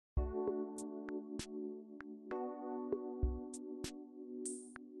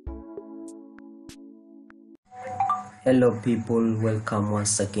Hello people, welcome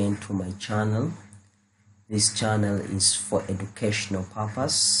once again to my channel. This channel is for educational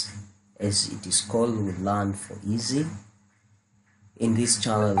purpose, as it is called We Learn for Easy. In this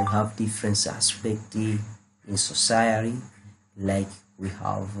channel we have different aspects in society, like we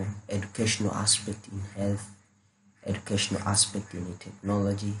have educational aspect in health, educational aspect in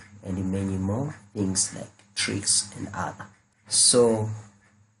technology, and many more things like tricks and other. So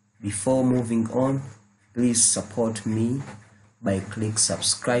before moving on, please support me by click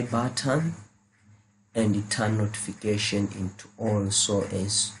subscribe button and turn notification into all so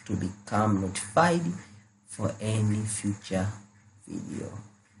as to become notified for any future video.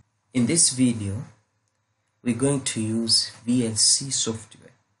 In this video, we're going to use VLC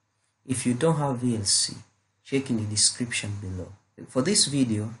software. If you don't have VLC, check in the description below. For this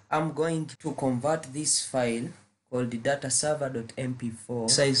video, I'm going to convert this file called the dataserver.mp4.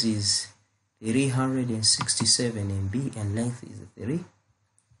 Size is 367 MB and length is 3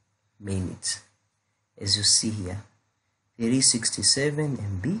 minutes. As you see here, 367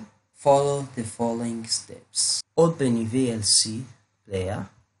 MB. Follow the following steps. Open VLC player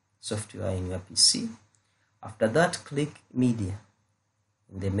software in your PC. After that, click media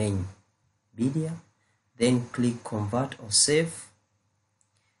in the menu, media, then click convert or save.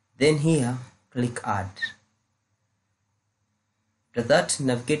 Then here, click add. After that,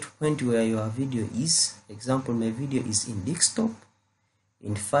 navigate to point where your video is. Example, my video is in desktop,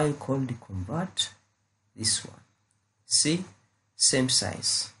 in file called convert, this one. See, same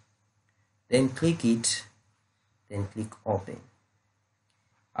size. Then click it, then click open.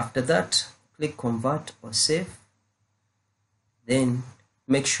 After that, click convert or save. Then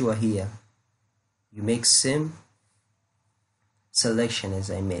make sure here you make same selection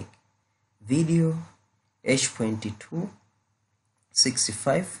as I make. Video H.2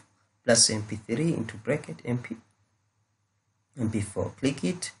 65 plus mp3 into bracket mp4. Click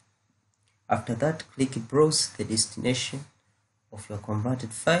it. After that, click browse the destination of your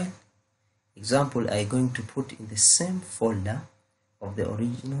converted file. Example, I'm going to put in the same folder of the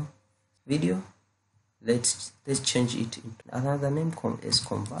original video. Let's change it into another name as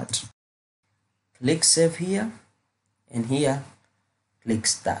convert. Click save here, and here click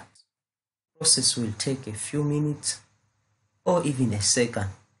start. Process will take a few minutes or even a second,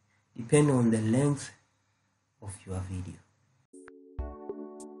 depending on the length of your video.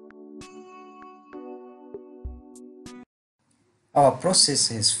 Our process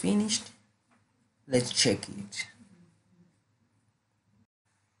has finished. Let's check it.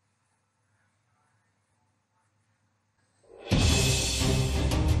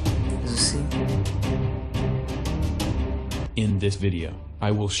 As you see, in this video,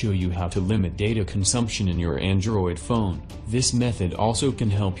 I will show you how to limit data consumption in your Android phone. This method also can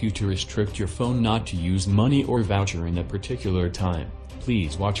help you to restrict your phone not to use money or voucher in a particular time.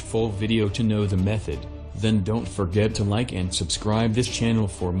 Please watch full video to know the method. Then don't forget to like and subscribe this channel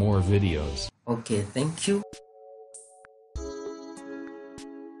for more videos. okay, thank you.